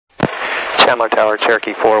Chandler Tower,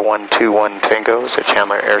 Cherokee 4121 Tango is a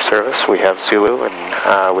Chandler Air Service. We have Zulu,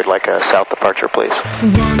 and we'd like a south departure, please.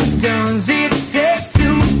 What does it take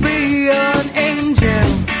to be an angel?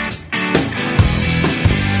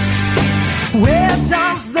 Where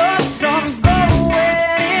does the sun go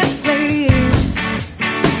when it sleeps?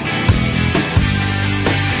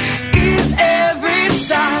 Is every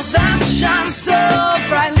star that shines so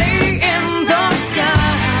brightly in the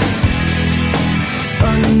sky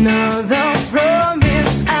another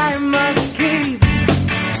promise I must keep? I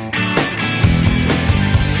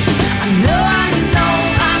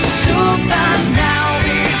should by now.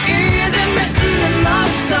 It isn't written in the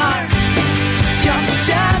stars, just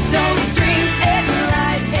shadows, dreams, and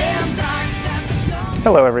light and dark. That's so.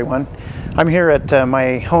 Hello everyone. I'm here at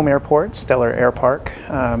my home airport, Stellar Air Park.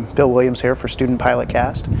 Bill Williams here for Student Pilot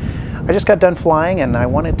Cast. I just got done flying and I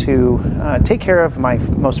wanted to take care of my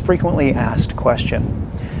most frequently asked question.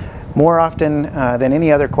 More often than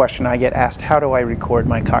any other question, I get asked, how do I record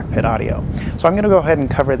my cockpit audio? So I'm going to go ahead and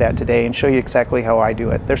cover that today and show you exactly how I do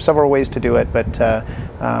it. There's several ways to do it, but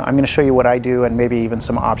I'm going to show you what I do and maybe even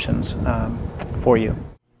some options for you.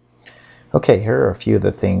 Okay, here are a few of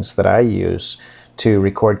the things that I use to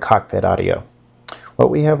record cockpit audio. What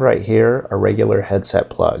we have right here are regular headset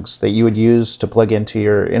plugs that you would use to plug into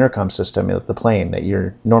your intercom system of the plane that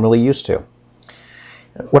you're normally used to.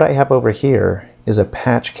 What I have over here is a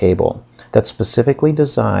patch cable that's specifically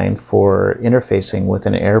designed for interfacing with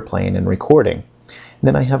an airplane and recording. And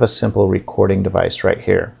then I have a simple recording device right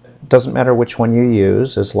here. It doesn't matter which one you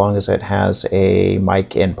use as long as it has a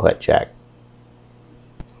mic input jack.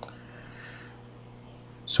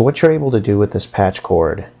 So what you're able to do with this patch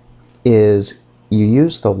cord is you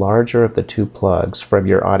use the larger of the two plugs from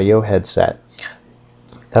your audio headset.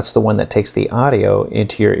 That's the one that takes the audio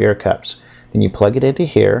into your ear cups. Then you plug it into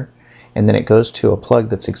here, and then it goes to a plug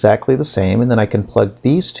that's exactly the same, and then I can plug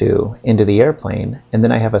these two into the airplane, and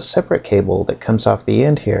then I have a separate cable that comes off the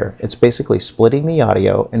end here. It's basically splitting the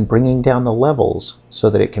audio and bringing down the levels so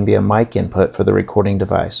that it can be a mic input for the recording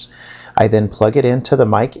device. I then plug it into the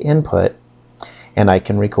mic input and I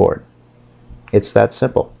can record. It's that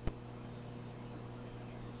simple.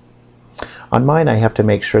 On mine, I have to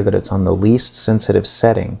make sure that it's on the least sensitive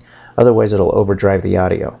setting, otherwise it'll overdrive the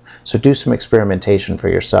audio. So do some experimentation for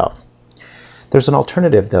yourself. There's an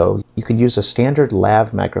alternative though. You could use a standard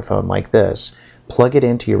lav microphone like this, plug it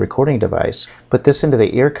into your recording device, put this into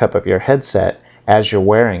the ear cup of your headset as you're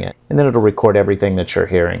wearing it, and then it'll record everything that you're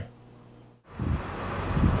hearing.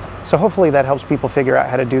 So hopefully that helps people figure out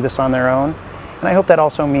how to do this on their own, and I hope that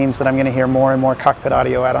also means that I'm going to hear more and more cockpit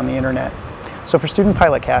audio out on the internet. So for Student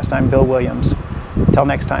Pilot Cast, I'm Bill Williams. Until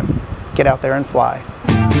next time, get out there and fly.